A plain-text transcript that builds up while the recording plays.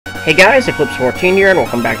Hey guys, Eclipse14 here, and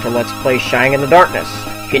welcome back to Let's Play Shining in the Darkness.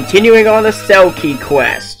 Continuing on the Cell Key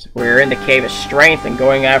quest. We're in the Cave of Strength and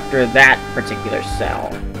going after that particular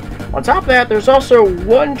cell. On top of that, there's also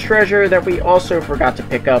one treasure that we also forgot to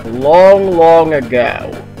pick up long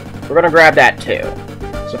ago. We're gonna grab that too.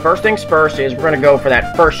 So first things first is we're gonna go for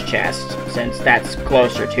that first chest, since that's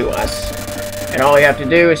closer to us. And all you have to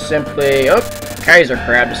do is simply, Kaiser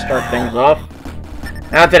Crab to start things off.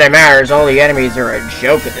 Not that it matters, all the enemies are a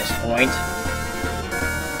joke at this point.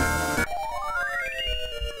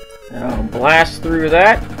 I'll blast through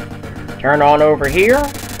that. Turn on over here.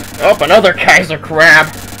 Oh, another Kaiser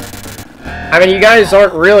Crab! I mean, you guys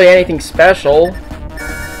aren't really anything special.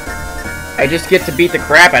 I just get to beat the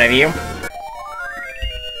crap out of you.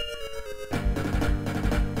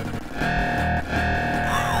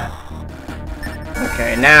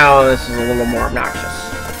 Okay, now this is a little more obnoxious.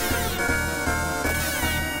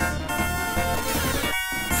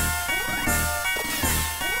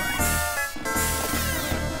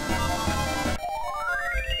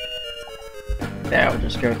 Now we'll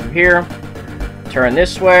just go through here, turn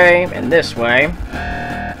this way, and this way.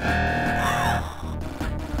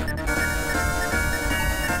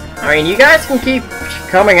 I mean, you guys can keep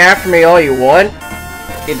coming after me all you want.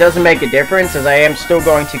 It doesn't make a difference, as I am still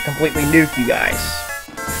going to completely nuke you guys.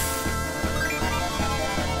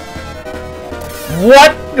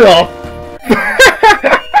 What the?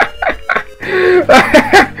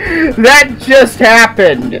 That just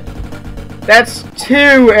happened! That's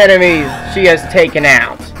 2 enemies she has taken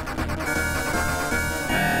out.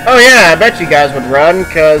 Oh yeah, I bet you guys would run,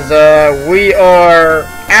 because we are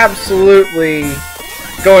absolutely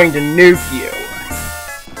going to nuke you.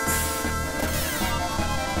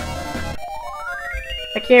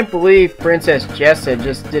 I can't believe Princess Jessa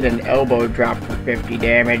just did an elbow drop for 50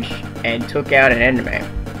 damage and took out an enemy.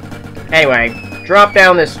 Anyway, drop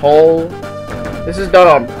down this hole. This is done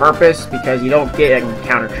on purpose because you don't get a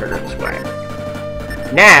counter trigger this way.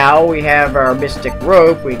 Now we have our mystic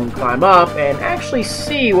rope. We can climb up and actually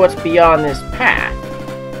see what's beyond this path.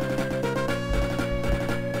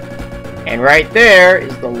 And right there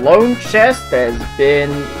is the lone chest that has been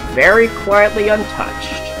very quietly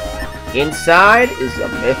untouched. Inside is a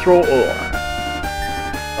Mithril Ore.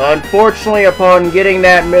 Unfortunately, upon getting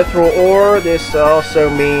that Mithril Ore, this also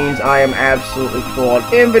means I am absolutely full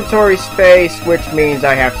on inventory space, which means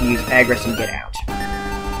I have to use Agris and get out.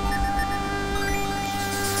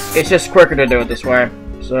 It's just quicker to do it this way.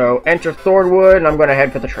 So, enter Thornwood, and I'm going to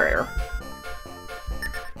head for the trader.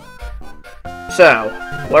 So,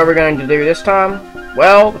 what are we going to do this time?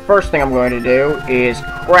 Well, the first thing I'm going to do is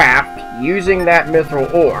craft using that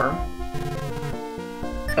Mithril Ore.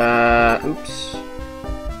 Oops.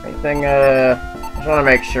 Anything, I just want to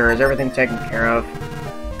make sure. Is everything taken care of?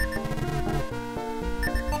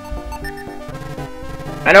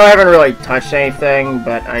 I know I haven't really touched anything,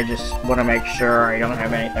 but I just want to make sure I don't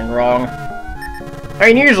have anything wrong. I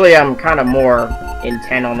mean, usually I'm kind of more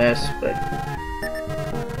intent on this, but...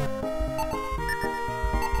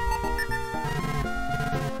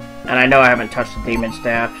 And I know I haven't touched the demon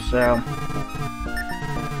staff, so...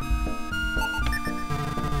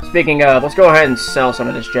 Speaking of, let's go ahead and sell some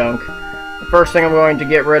of this junk. The first thing I'm going to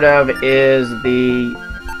get rid of is the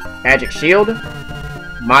magic shield.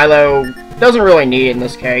 Milo doesn't really need it in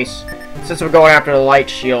this case. Since we're going after the light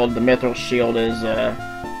shield, the mithril shield is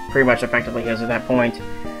pretty much effectively his at that point.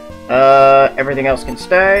 Everything else can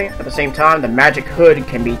stay. At the same time, the magic hood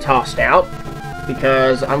can be tossed out,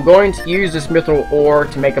 because I'm going to use this mithril ore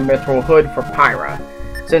to make a mithril hood for Pyra,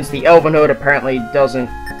 since the elven hood apparently doesn't...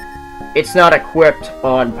 It's not equipped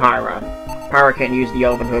on Pyra. Pyra can't use the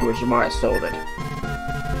elven hood, which is why I sold it.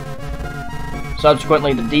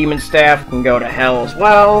 Subsequently, the demon staff can go to hell as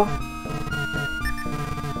well.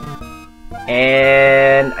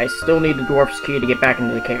 And I still need the dwarf's key to get back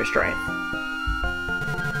into the Cave of Strength.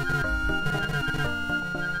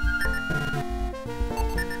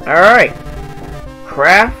 Alright.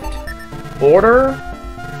 Craft. Order.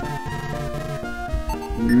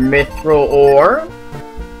 Mithril Ore.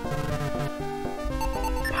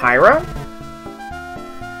 Pyra.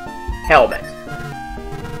 Helmet.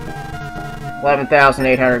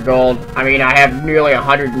 11,800 gold. I mean, I have nearly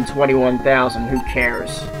 121,000. Who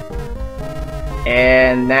cares?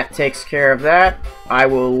 And that takes care of that. I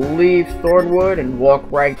will leave Thornwood and walk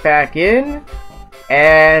right back in.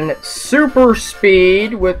 And super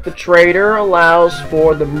speed with the trader allows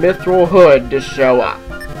for the mithril hood to show up.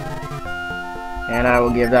 And I will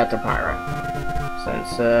give that to Pyra.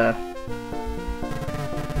 Since,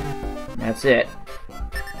 that's it.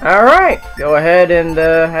 Alright, go ahead and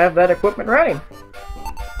have that equipment ready.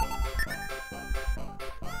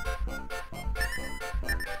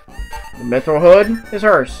 The Mithril Hood is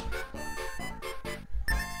hers.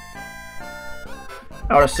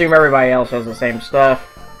 I would assume everybody else has the same stuff.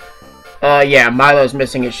 Yeah, Milo's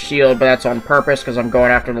missing his shield, but that's on purpose because I'm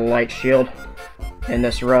going after the light shield in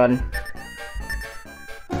this run.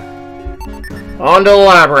 On to the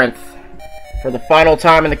Labyrinth. For the final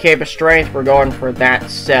time in the Cave of Strength, we're going for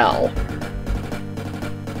that cell.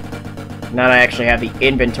 Now that I actually have the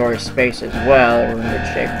inventory space as well, we're in good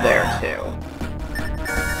shape there too.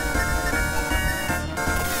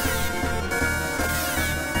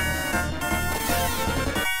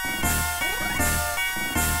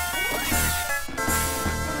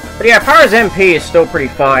 But yeah, Pyra's MP is still pretty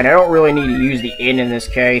fine. I don't really need to use the inn in this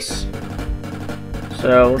case.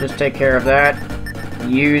 So we'll just take care of that.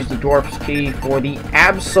 Use the Dwarf's Key for the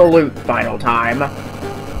absolute final time.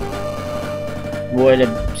 Would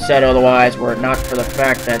have said otherwise were it not for the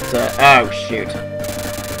fact that, oh shoot.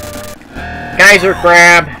 Geyser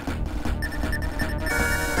Crab!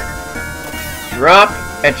 Drop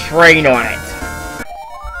a train on it.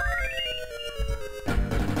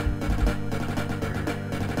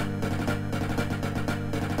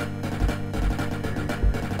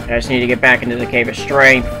 I just need to get back into the Cave of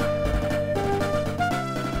Strength.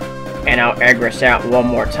 And I'll Egress out one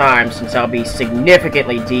more time, since I'll be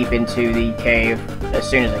significantly deep into the cave as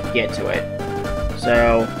soon as I get to it.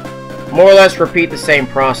 So, more or less repeat the same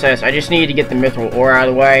process. I just need to get the Mithril Ore out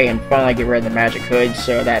of the way and finally get rid of the Magic Hood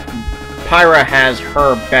so that Pyra has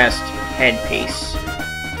her best headpiece.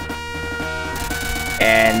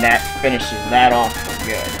 And that finishes that off for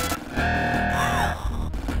good.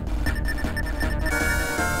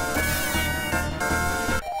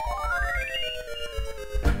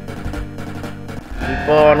 Keep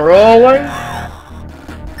on rolling.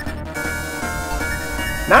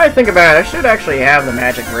 Now I think about it, I should actually have the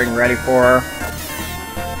magic ring ready for her.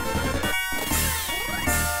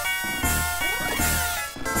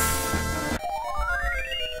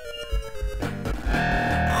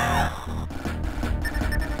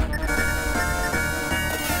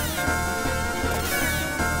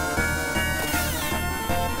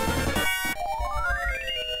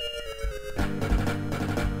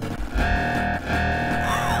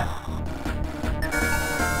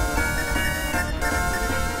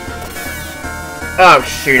 Oh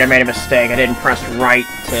shoot, I made a mistake. I didn't press right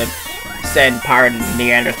to send Pyra to the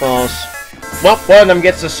Neanderthals. Well, one of them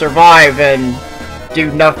gets to survive and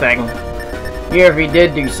do nothing. Even if he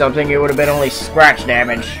did do something, it would have been only scratch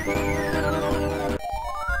damage.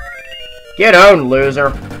 Get owned, loser.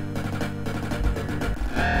 Alright,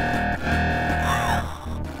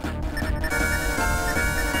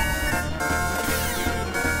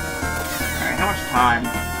 how much time?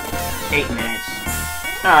 8 minutes.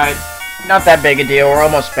 Alright. Not that big a deal, we're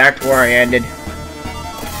almost back to where I ended.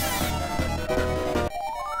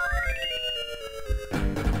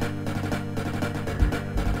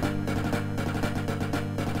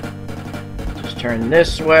 Just turn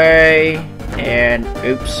this way, and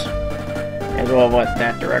oops. As well went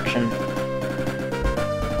that direction.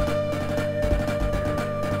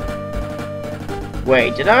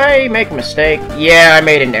 Wait, did I make a mistake? Yeah, I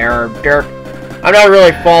made an error. Dirk. I'm not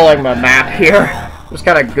really following my map here. Just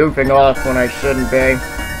kind of goofing off when I shouldn't be.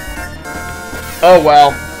 Oh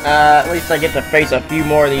well. At least I get to face a few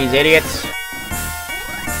more of these idiots.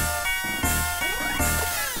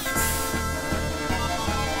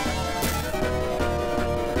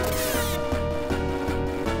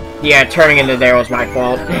 Yeah, turning into there was my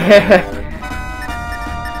fault.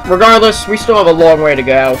 Regardless, we still have a long way to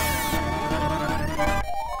go.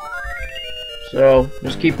 So,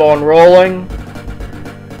 just keep on rolling.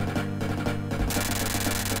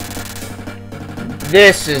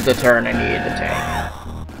 This is the turn I needed to take.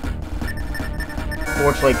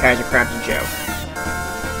 Fortunately, Kaiser Crab's a joke.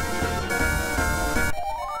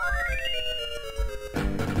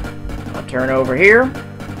 I'll turn over here.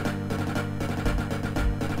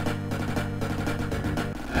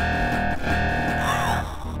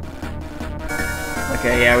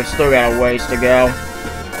 Okay, yeah, we still got a ways to go.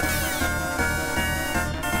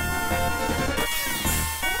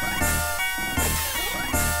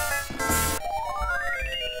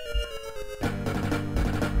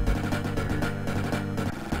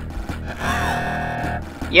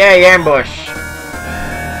 Yay, ambush!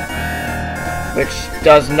 Which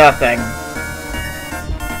does nothing.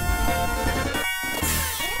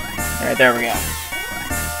 Alright, there we go.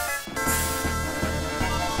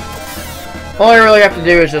 All I really have to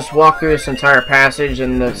do is just walk through this entire passage,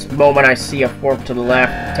 and the moment I see a fork to the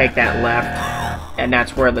left, take that left, and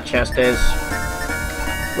that's where the chest is.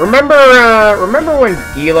 Remember when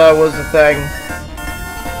Gila was the thing?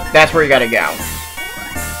 That's where you gotta go.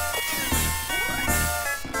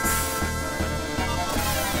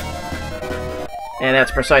 And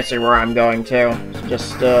that's precisely where I'm going to. So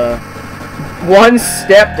just, one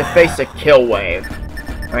step to face a kill wave.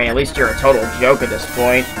 I mean, at least you're a total joke at this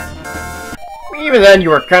point. Even then,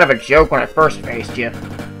 you were kind of a joke when I first faced you.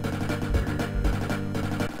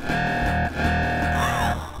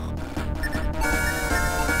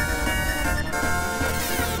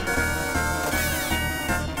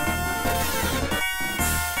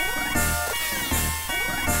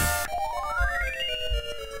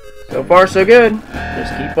 So far, so good.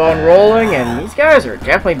 Just keep on rolling, and these guys are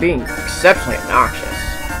definitely being exceptionally obnoxious.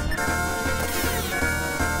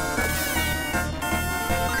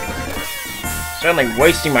 Certainly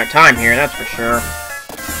wasting my time here, that's for sure.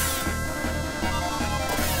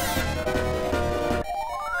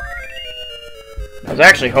 I was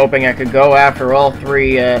actually hoping I could go after all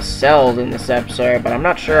 3 cells in this episode, but I'm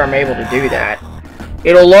not sure I'm able to do that.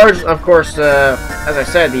 It'll largely, of course, as I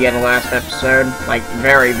said at the end of last episode, like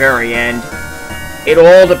very, very end, it'll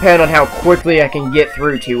all depend on how quickly I can get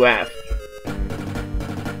through 2F.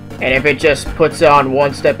 And if it just puts on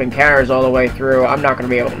one-step encounters all the way through, I'm not going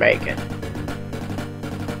to be able to make it.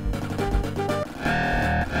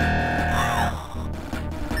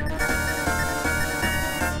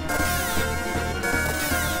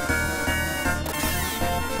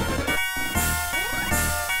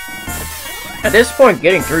 At this point,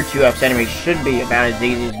 getting through 2F's enemies should be about as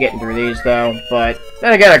easy as getting through these, though. But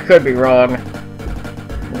then again, I could be wrong.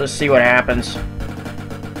 We'll just see what happens.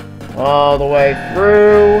 All the way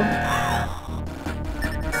through.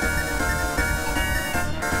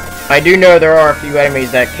 I do know there are a few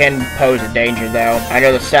enemies that can pose a danger, though. I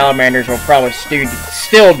know the salamanders will probably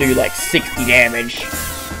still do like 60 damage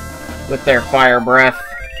with their fire breath.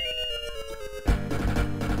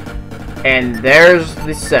 And there's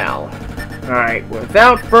the cell. Alright,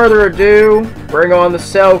 without further ado, bring on the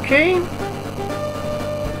cell key.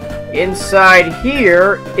 Inside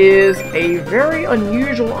here is a very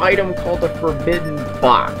unusual item called the Forbidden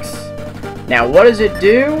Box. Now, what does it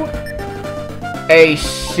do? A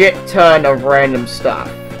shit ton of random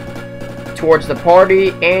stuff. Towards the party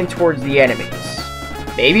and towards the enemies.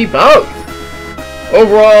 Maybe both.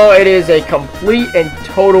 Overall, it is a complete and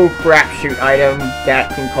total crapshoot item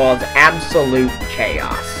that can cause absolute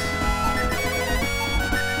chaos.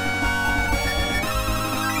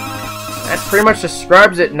 That pretty much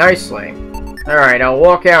describes it nicely. Alright, I'll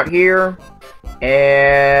walk out here,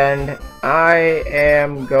 and I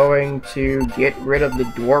am going to get rid of the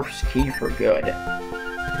dwarf's key for good,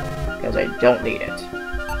 because I don't need it.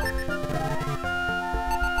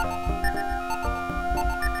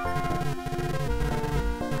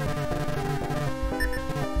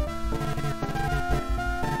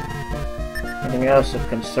 Anything else of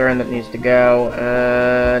concern that needs to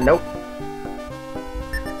go? Nope.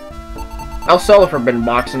 I'll sell the Forbidden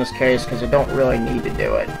Box in this case, because I don't really need to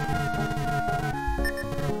do it.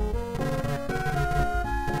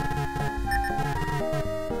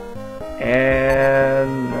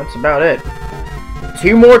 And that's about it.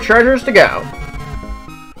 2 more treasures to go.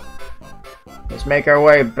 Let's make our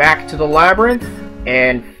way back to the labyrinth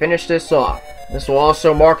and finish this off. This will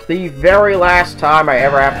also mark the very last time I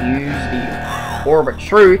ever have to use the Orb of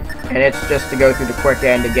Truth, and it's just to go through the quick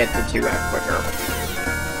end to get to 2F quicker.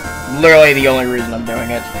 Literally the only reason I'm doing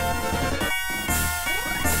it.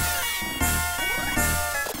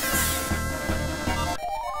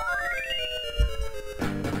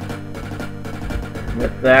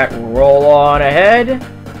 With that, roll on ahead.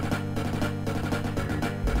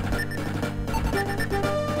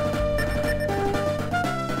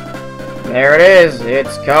 There it is.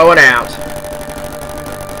 It's going out.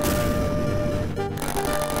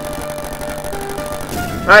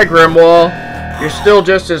 Hi, Grimwall. You're still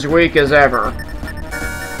just as weak as ever.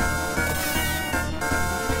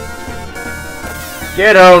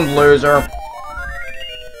 Get owned, loser.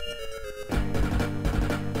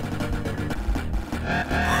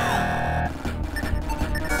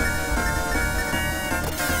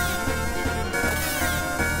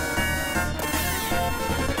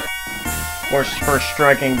 Of course, first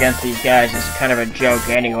striking against these guys is kind of a joke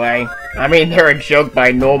anyway. I mean, they're a joke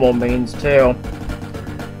by normal means, too.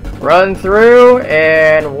 Run through,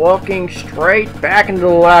 and walking straight back into the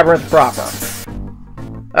labyrinth proper.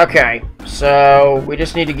 Okay, so we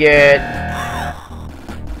just need to get...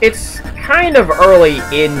 It's kind of early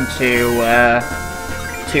into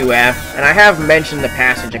 2F, and I have mentioned the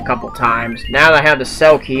passage a couple times. Now that I have the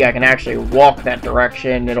cell key, I can actually walk that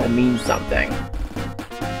direction. It'll mean something.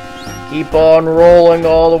 Keep on rolling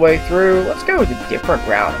all the way through. Let's go with a different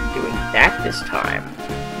route. I'm doing that this time.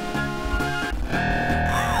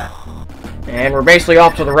 And we're basically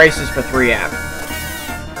off to the races for 3F.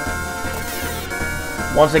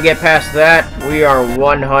 Once I get past that, we are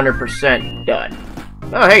 100% done.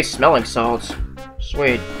 Oh, hey, smelling salts.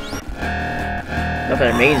 Sweet. Not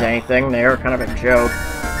that it means anything, they are kind of a joke.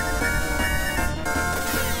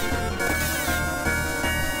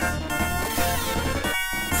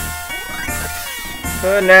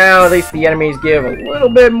 But now, at least the enemies give a little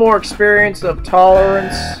bit more experience of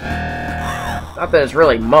tolerance. Not that it's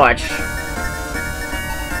really much.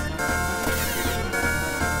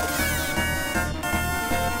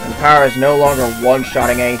 And power is no longer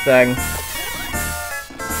one-shotting anything.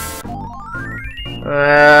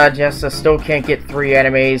 Jessa still can't get 3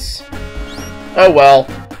 enemies. Oh well.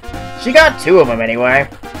 She got 2 of them anyway.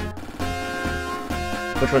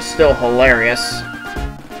 Which was still hilarious.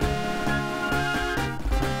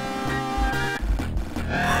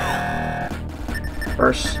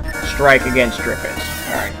 First strike against Drippers.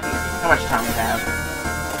 Alright, easy. How much time we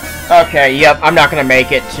have? Okay, yep, I'm not gonna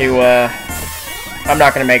make it to, I'm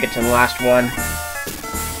not gonna make it to the last one.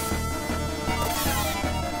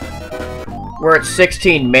 We're at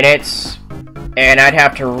 16 minutes, and I'd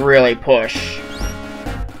have to really push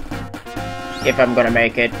if I'm gonna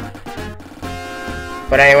make it.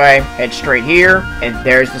 But anyway, head straight here, and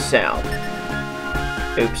there's the cell.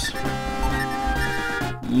 Oops.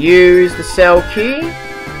 Use the cell key.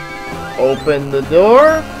 Open the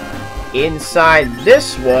door. Inside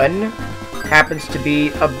this one happens to be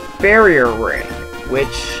a barrier ring,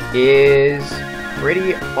 which is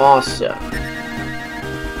pretty awesome.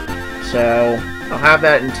 So, I'll have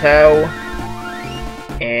that in tow,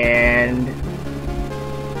 and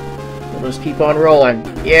we'll just keep on rolling.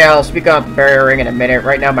 Yeah, I'll speak on the barrier ring in a minute.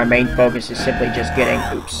 Right now, my main focus is simply just getting...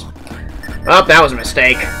 Oops. Oh, that was a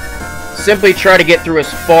mistake. Simply try to get through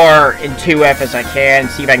as far in 2F as I can,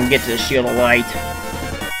 see if I can get to the Shield of Light.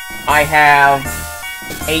 I have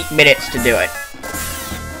 8 minutes to do it.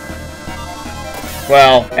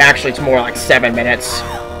 Well, actually, it's more like 7 minutes.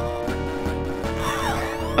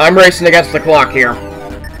 I'm racing against the clock here.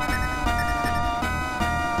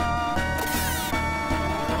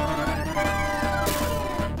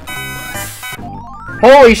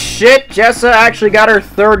 Holy shit, Jessa actually got her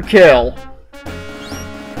 3rd kill.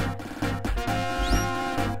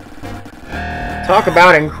 Talk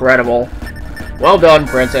about incredible. Well done,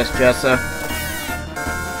 Princess Jessa.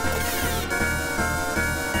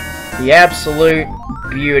 The absolute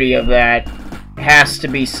beauty of that has to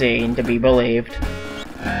be seen to be believed.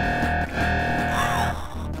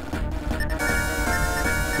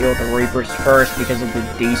 Deal with the Reapers first because of the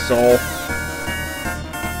diesel.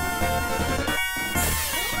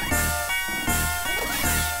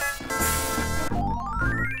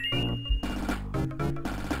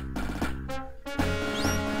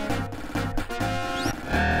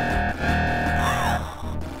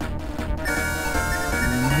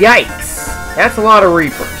 Yikes! That's a lot of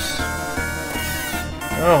Reapers.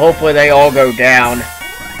 Well, hopefully they all go down.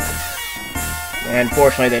 And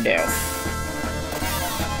fortunately they do.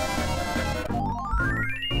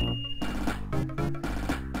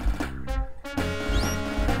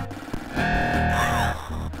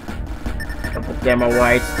 Couple demo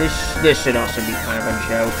whites. This should also be kind of a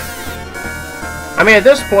joke. I mean, at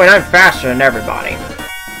this point, I'm faster than everybody.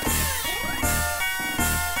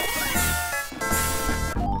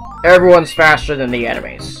 Everyone's faster than the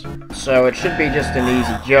enemies. So it should be just an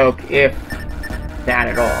easy joke, if that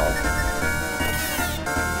at all.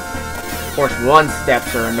 Of course,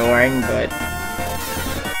 one-steps are annoying, but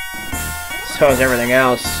so is everything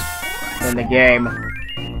else in the game.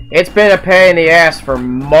 It's been a pain in the ass for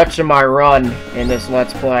much of my run in this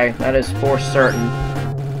Let's Play. That is for certain.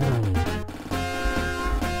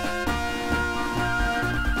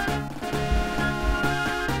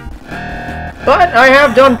 But I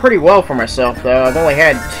have done pretty well for myself, though. I've only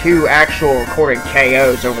had 2 actual recorded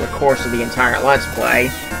KOs over the course of the entire Let's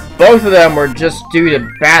Play. Both of them were just due to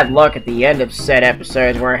bad luck at the end of said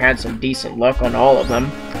episodes, where I had some decent luck on all of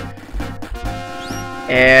them.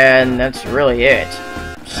 And that's really it.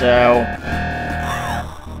 So...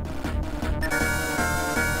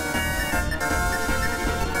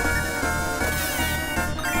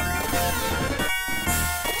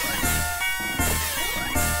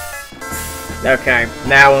 okay,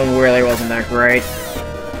 that one really wasn't that great.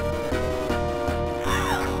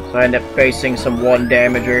 So I end up facing some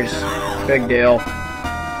 1-damagers. Big deal.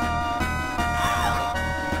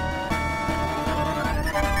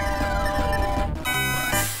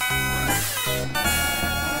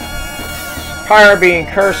 Pyre being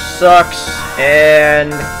cursed sucks,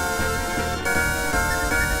 and...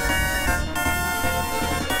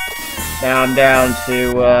 now I'm down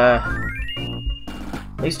to,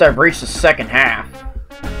 at least I've reached the second half.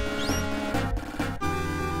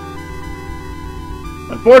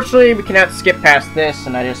 Unfortunately, we cannot skip past this,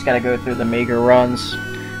 and I just gotta go through the meager runs.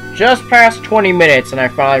 Just past 20 minutes, and I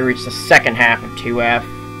finally reached the second half of 2F.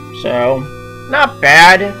 So, not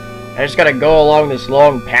bad. I just gotta go along this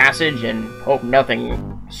long passage and hope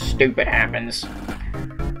nothing stupid happens.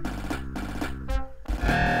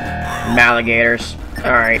 Alligators.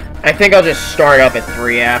 Alright, I think I'll just start up at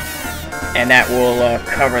 3F, and that will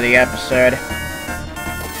cover the episode.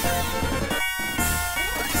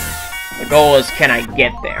 The goal is, can I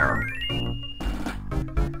get there?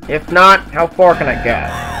 If not, how far can I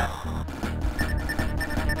go?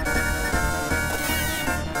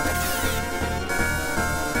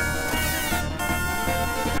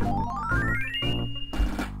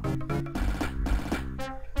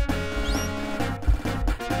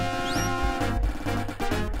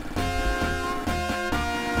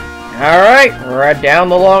 Alright, we're down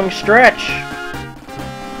the long stretch.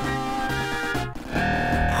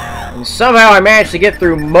 And somehow I managed to get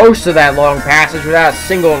through most of that long passage without a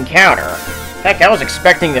single encounter. Heck, I was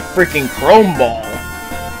expecting the freaking chrome ball.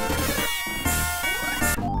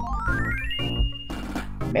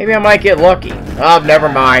 Maybe I might get lucky. Oh, never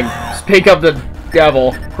mind. Speak of the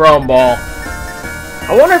devil, chrome ball.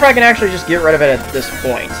 I wonder if I can actually just get rid of it at this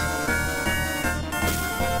point.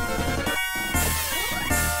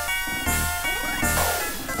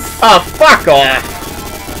 Oh, fuck off!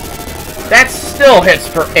 That still hits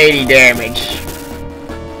for 80 damage.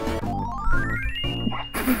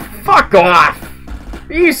 Fuck off!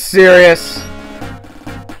 Are you serious?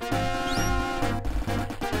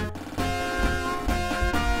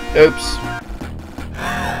 Oops.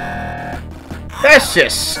 That's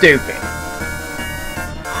just stupid.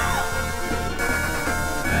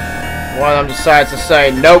 One of them decides to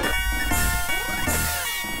say, nope.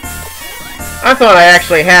 I thought I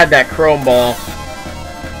actually had that chrome ball.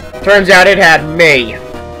 Turns out it had me.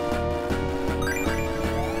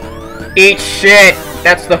 Eat shit!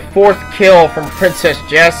 That's the 4th kill from Princess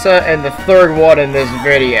Jessa and the 3rd one in this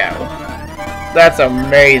video. That's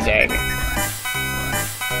amazing.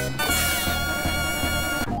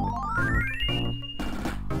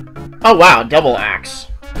 Oh wow, double axe.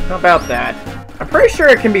 How about that? I'm pretty sure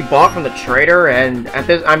it can be bought from the trader, and at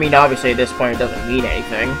this, I mean, obviously at this point it doesn't mean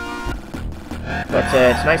anything. But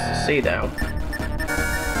it's nice to see, though.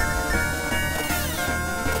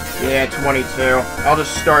 Yeah, 22. I'll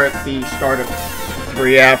just start at the start of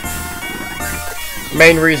 3F. The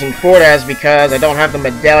main reason for that is because I don't have the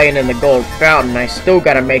medallion and the gold fountain. I still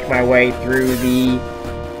gotta make my way through the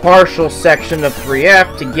partial section of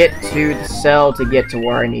 3F to get to the cell to get to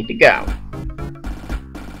where I need to go.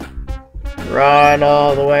 Run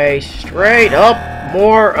all the way straight up.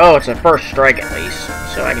 More. Oh, it's a first strike at least,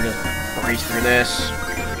 so I can just breeze through this.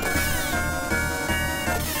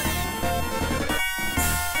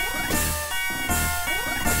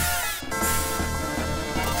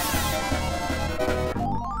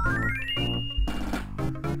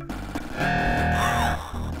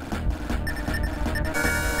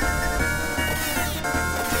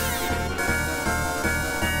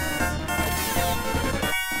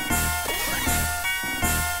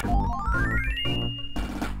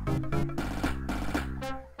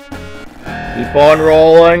 Keep on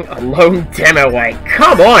rolling. A lone demo way.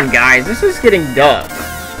 Come on, guys. This is getting dumb.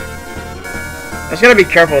 I just gotta be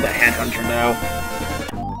careful with the headhunter, though.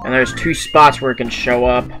 And there's 2 spots where it can show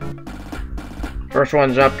up. First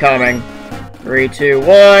one's upcoming. 3, 2,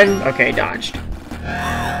 1. Okay, dodged.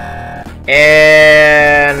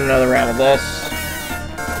 And another round of this.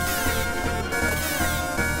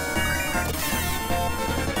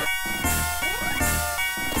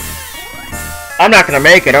 I'm not gonna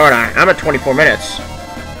make it, aren't I? I'm at 24 minutes.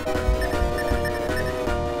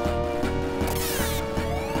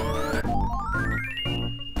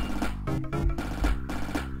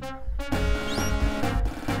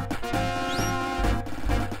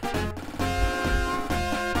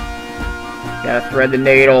 Gotta thread the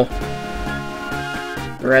needle.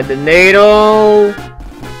 Thread the needle.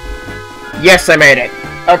 Yes, I made it.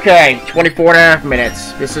 Okay, 24.5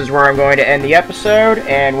 minutes. This is where I'm going to end the episode,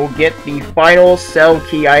 and we'll get the final cell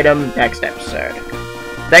key item next episode.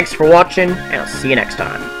 Thanks for watching, and I'll see you next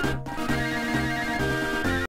time.